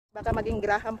Baka maging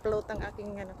Graham float ang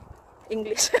aking ano,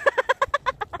 English.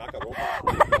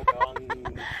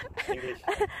 English.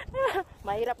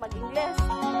 Mahirap mag-English.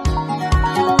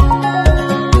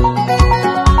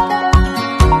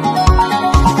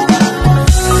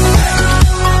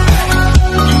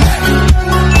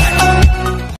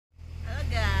 Hello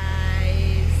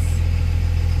guys.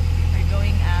 We're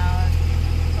going out.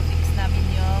 Pa-fix namin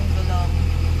yung gulong.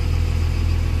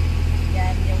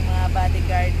 Yan yung mga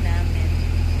bodyguard namin.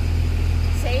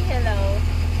 Say hello.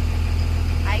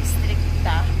 Ay,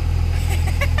 stricta.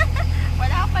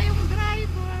 Wala pa yung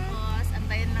driver. Tapos,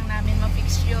 antayin lang namin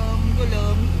ma-fix yung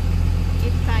gulong.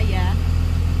 If kaya,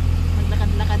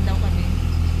 maglakad-lakad daw kami.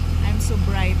 I'm so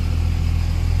bright.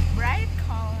 Bright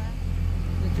color.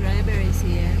 The driver is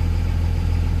here.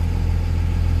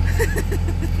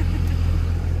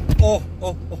 Oh.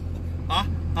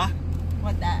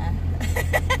 What the?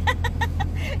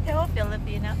 Hello,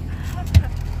 Filipino.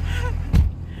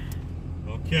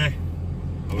 Okay.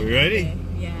 Are we ready?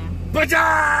 Okay. Yeah.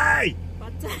 Bajay!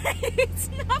 Patay.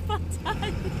 It's not patay.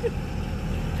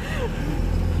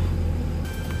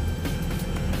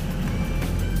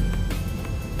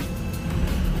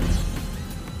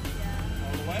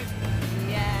 All the way?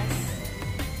 Yes.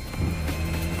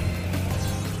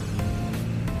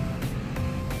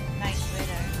 Nice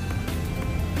weather.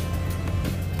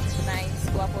 Nice,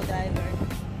 guapo driver.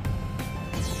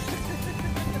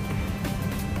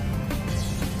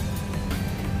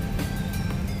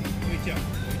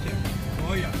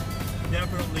 Oh yeah.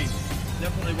 Definitely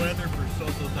weather for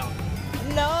Soso's house.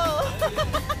 No!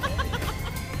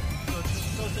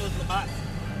 Soso's labat.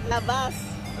 Labas.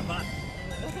 Labat.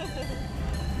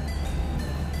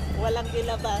 Walang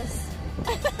ilabas.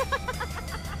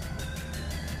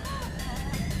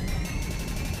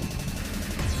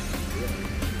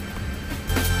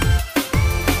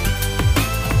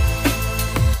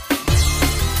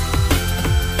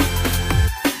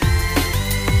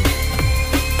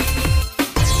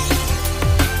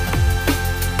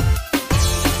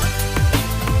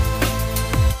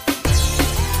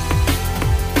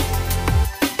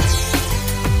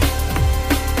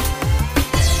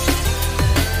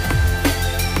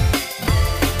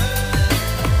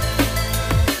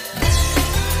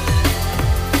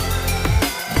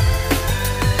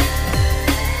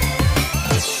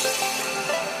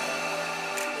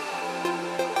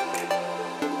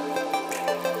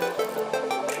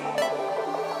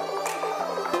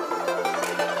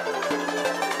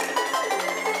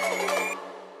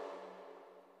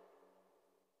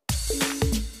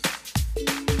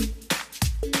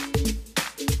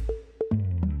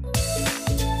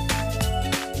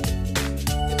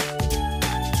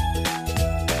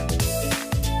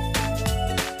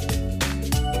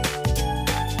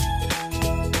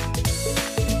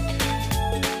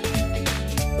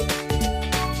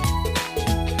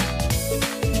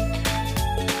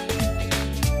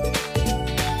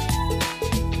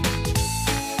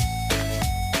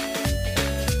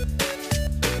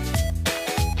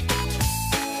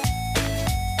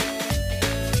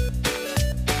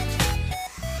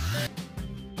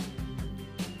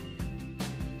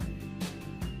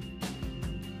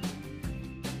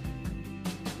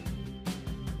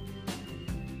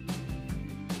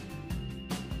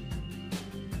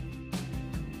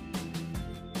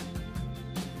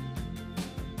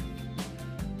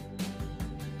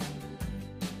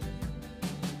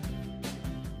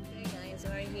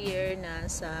 Here na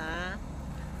sa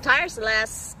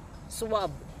Tiresless Swab.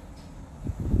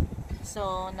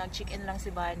 So, nag-check-in lang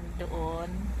si Van doon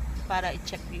para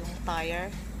i-check yung tire.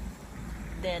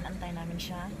 Then, antay namin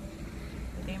siya.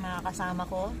 Ito yung mga kasama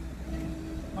ko.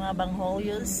 Mga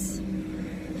banghoyos.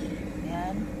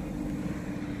 Yan.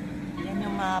 Yan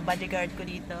yung mga bodyguard ko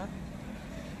dito.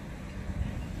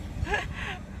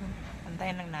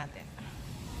 Antayin lang natin.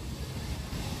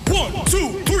 1,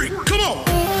 2, 3, come on!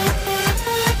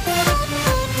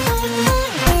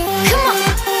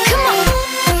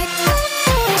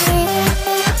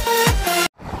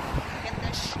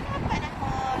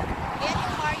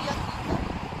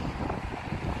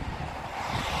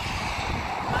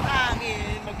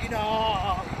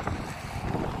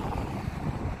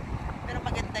 Pero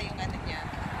maganda yung ano niya.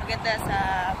 Maganda sa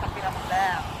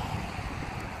pakiramdam.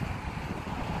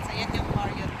 So yan yung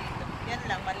Mario dito. Yan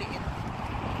lang, maliit.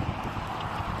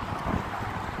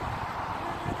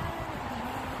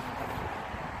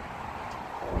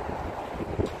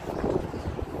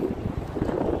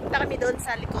 Punta kami doon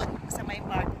sa likod, sa may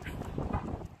park.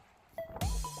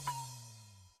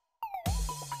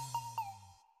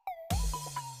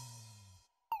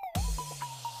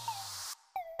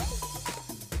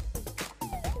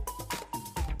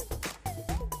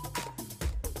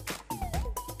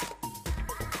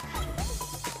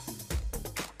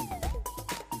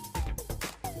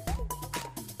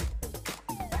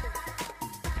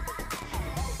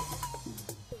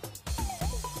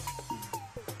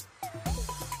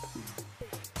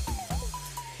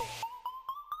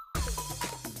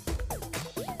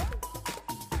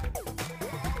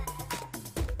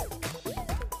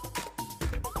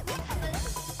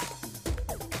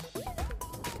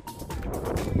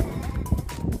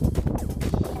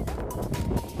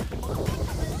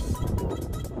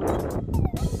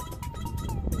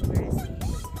 Where is he?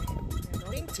 We're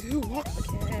going to walk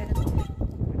again.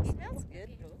 It smells good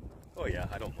though. Oh yeah,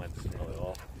 I don't mind the smell at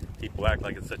all. People act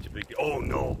like it's such a big deal. Oh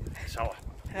no! Sawa.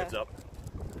 Heads up.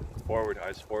 Forward,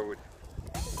 eyes forward.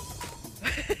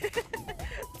 It's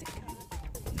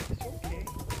okay.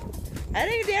 I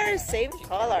think they are the same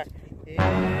color.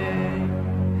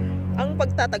 Ang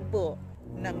pagtatagpo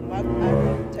ng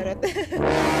charot.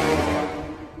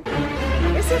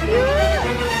 It's so cute!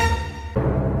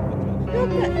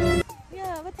 Look at,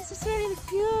 yeah, but this is really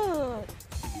cute.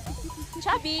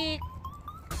 Chubby!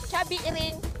 Chubby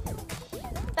iring.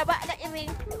 Taba na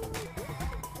iring.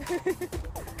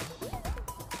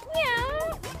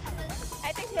 Meow!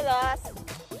 I think she lost.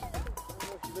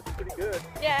 Oh, she looks pretty good.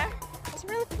 Yeah, it's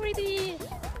really pretty.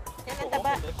 Yan ang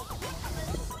taba. I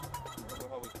don't know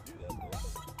how we could do that though.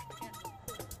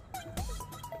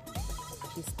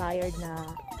 She's tired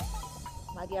na.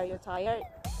 Maggie, are you tired?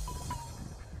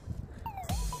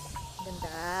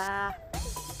 Ganda.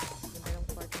 Ganda ng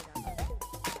party natin.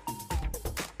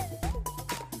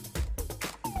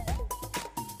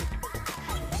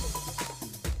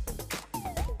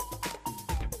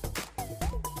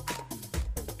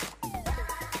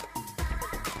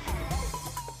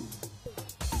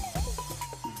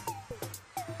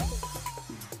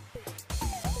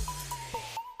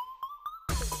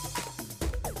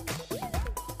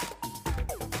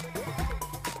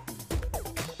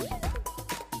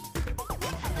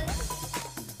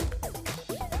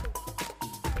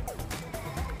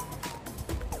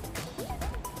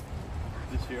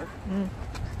 This year,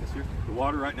 the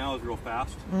water right now is real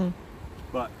fast,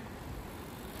 but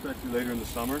especially later in the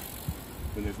summer,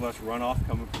 when there's less runoff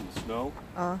coming from the snow,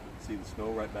 see the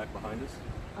snow right back behind us.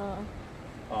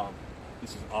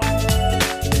 This is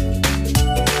awesome.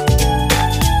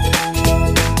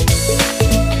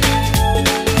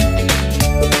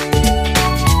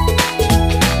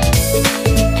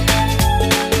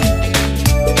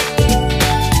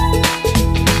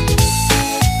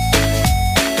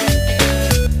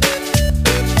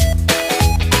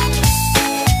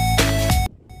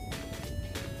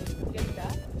 Ganda.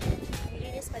 Ang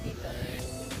linis pa dito.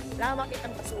 Wala kang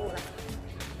makitang basura.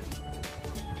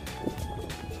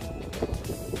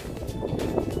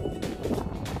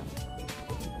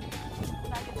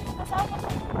 Kasama ko.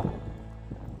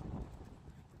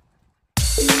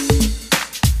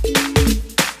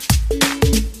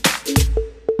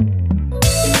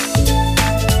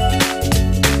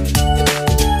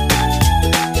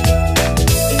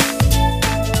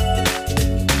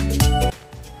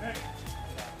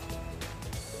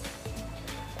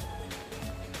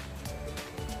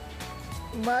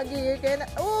 Maggie, you cannot.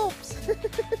 Oops!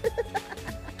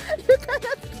 You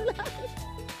cannot fly.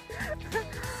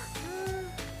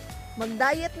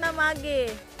 Mag-diet na, Maggie.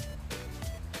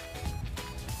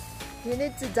 You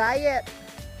need to diet.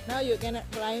 Now you cannot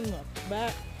climb up.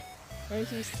 Back. Where is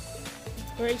she?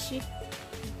 Where is she?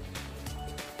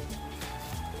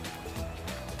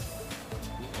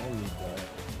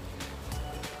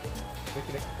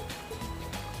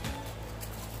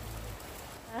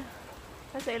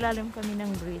 Sa ilalim kami ng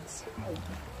bridge.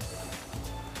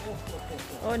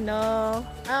 Oh no.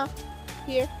 Ah,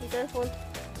 here. Be careful.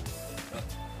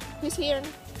 Who's here?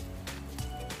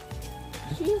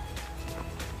 She.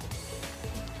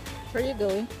 Where are you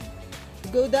going? You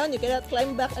go down, you cannot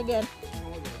climb back again.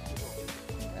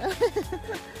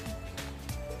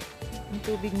 Ang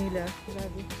tubig nila.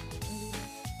 Grabe.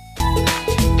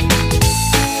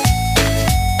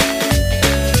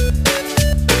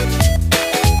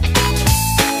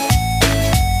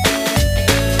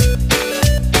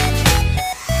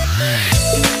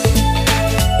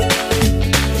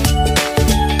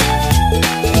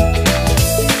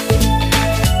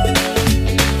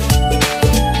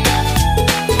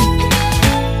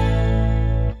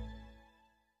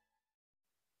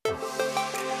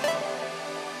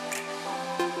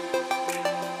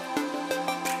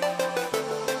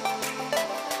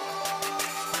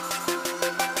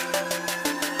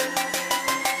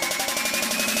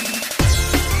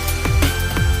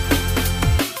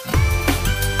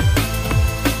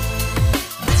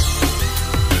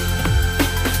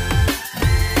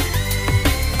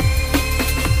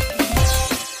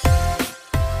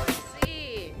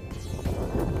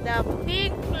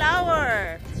 Pink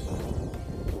flower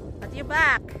at your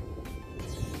back.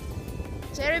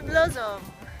 Cherry blossom.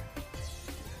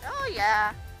 Oh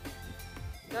yeah.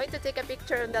 Going to take a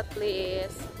picture on that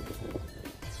place.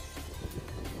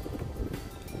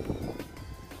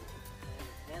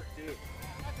 Mark too.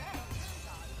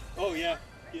 Oh yeah.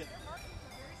 Yeah.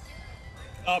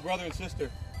 Brother and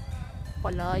sister.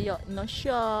 Palaya na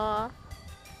siya.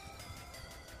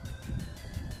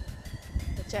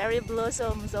 The cherry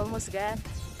blossom is almost gone.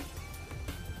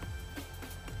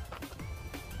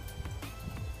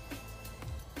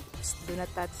 Just do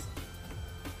not touch.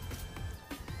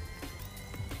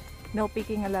 No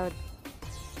picking allowed.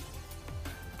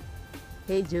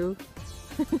 Hey Joe.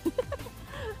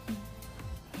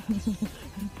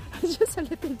 Just a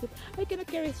little bit. I cannot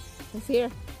carry. It's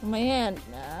here in my hand.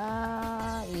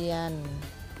 Ah, yan.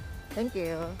 Thank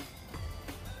you.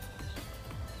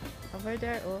 Over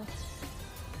there, oh.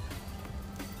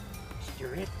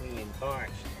 Strictly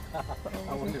enforced.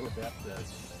 I wonder what that says.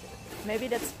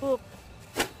 Maybe that's poop.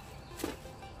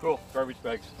 Cool. Garbage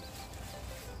bags.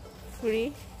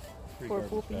 Free Free for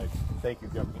garbage pooping. bags. Thank you,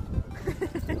 government.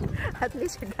 At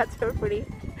least you got your free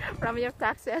from your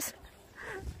taxes.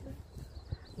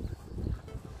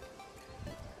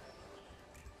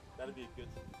 That'd be a good.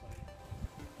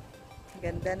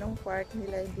 Ganda nung park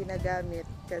nila hindi nagamit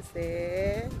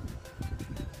kasi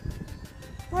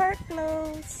park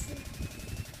close.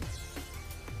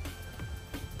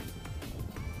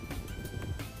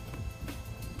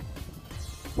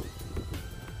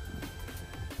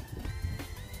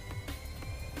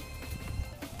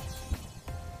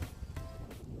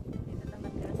 Dito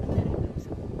naman ka sa Veracruz.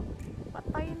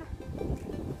 Patay na.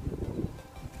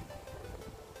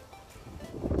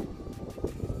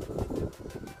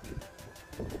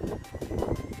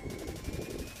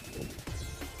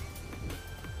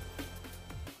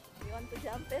 To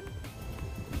jump in.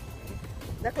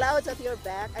 The clouds at your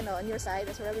back, I know, on your side,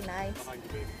 that's really nice. Behind you,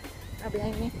 baby.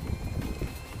 Behind me.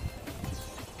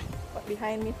 What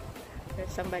behind me?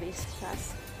 There's somebody's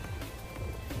class.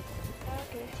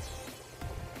 Okay.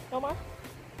 No more?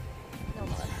 No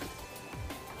more.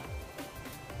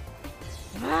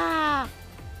 Ah!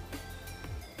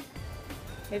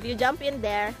 If you jump in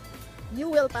there, you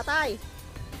will patay.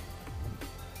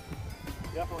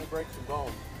 Definitely break some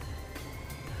bones.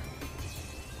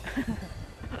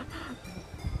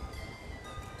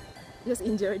 Just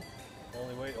injured.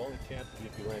 Only chance is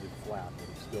if you landed flat, but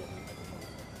it's still.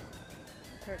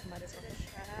 Hurt mud is on the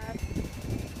shaft.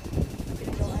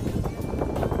 Pinagawa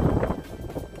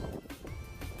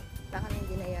kaming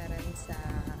ginayaran sa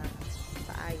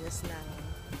paayos ng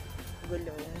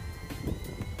gulong.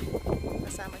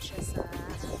 Kasama siya sa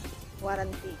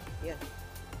warranty. Yun.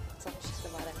 Kasama siya sa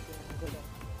warranty ng gulong.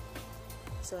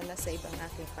 So, nasa ibang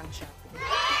aking pang shopping.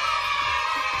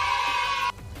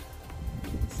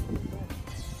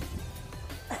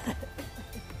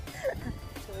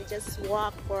 So, we just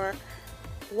walk for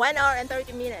 1 hour and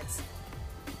 30 minutes.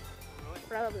 Really?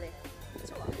 Probably.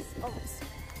 2 hours. Almost.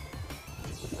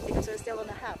 Because we're still on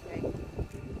the half, right?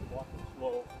 Walking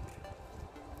slow.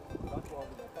 Not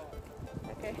longer than I thought.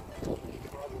 Okay.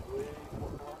 Probably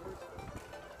 4 kilometers.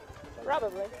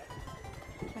 Probably.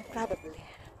 Probably.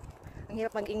 Ang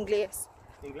hirap mag-English.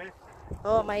 English?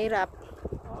 Oh, mahirap.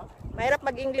 Mahirap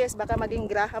mag-English. Baka maging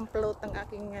Graham float ang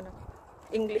aking English.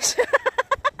 English.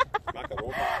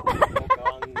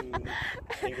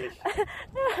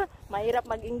 Mahirap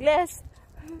mag-English.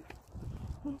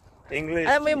 English.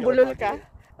 Alam mo yung bulol ka?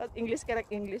 English ka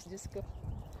English, Diyos ko.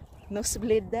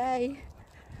 Nosebleed die.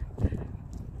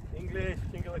 English.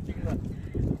 Tingala.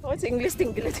 Oh, it's English.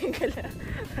 Tingala.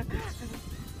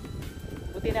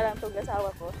 Buti na lang itong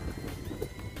asawa ko.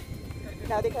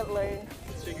 Now they can learn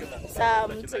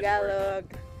some Tagalog.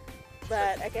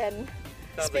 But I can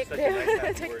speak them.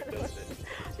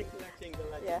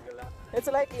 Yeah. It's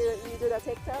like you do the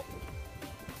TikTok.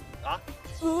 Huh?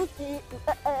 You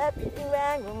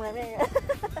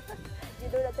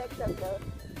do the TikTok though.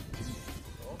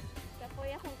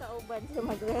 Kapoy akong kauban sa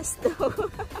mag-resto.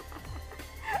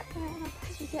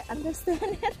 You can't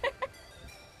understand it.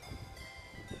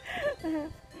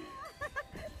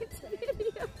 It's a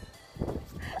video.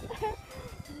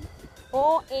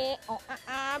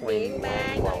 Big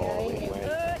Bang.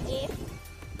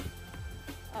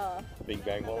 Big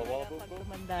Bang, walla walla boom boom.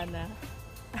 Mandana.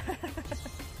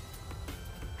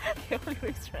 You're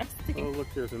always resting. Oh, look,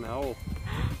 there's an owl.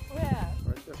 Where?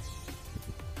 Right there.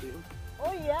 See him?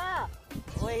 Oh yeah.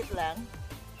 Wait lang.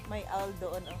 May owl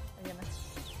doon, oh. Ayan na.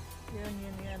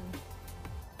 Yun.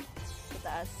 Sa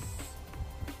taas.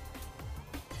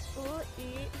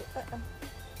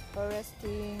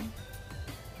 Resting.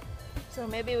 So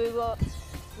maybe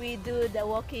we do the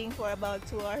walking for about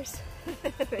 2 hours.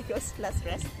 Because last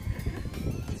rest.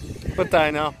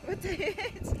 Patay now.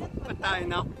 It's not Patay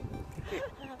now.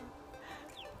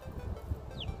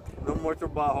 No more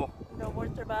trabaho. no more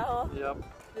trabaho Yep.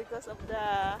 because of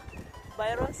the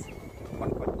virus.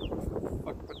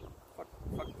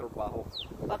 Fuck trabaho.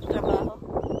 Trabaho.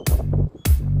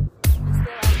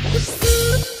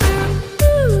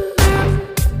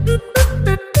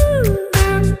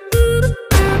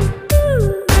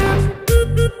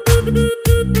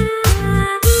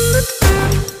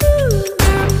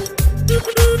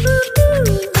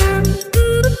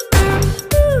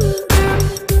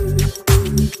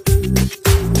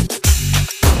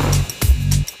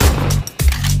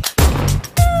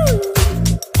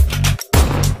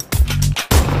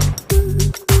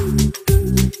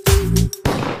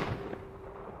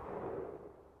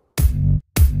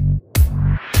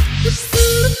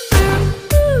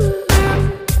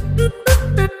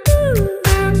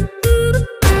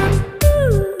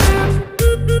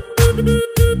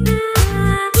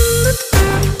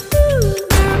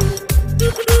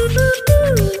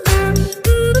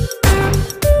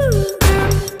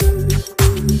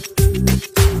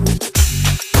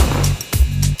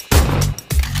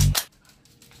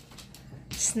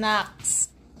 Snacks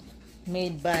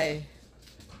made by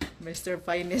Mr.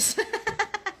 Finest.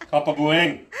 Papa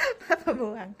Bueng. Papa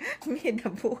Buang. Made na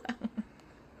buang.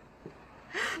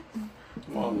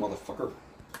 Come on, motherfucker.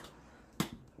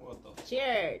 What the?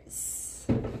 Cheers.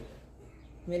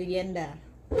 Merienda.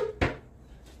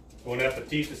 Bon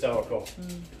appetit sa ako.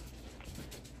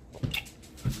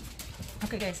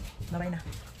 Okay guys, bye-bye na.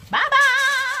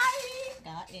 Bye-bye!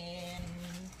 Kain.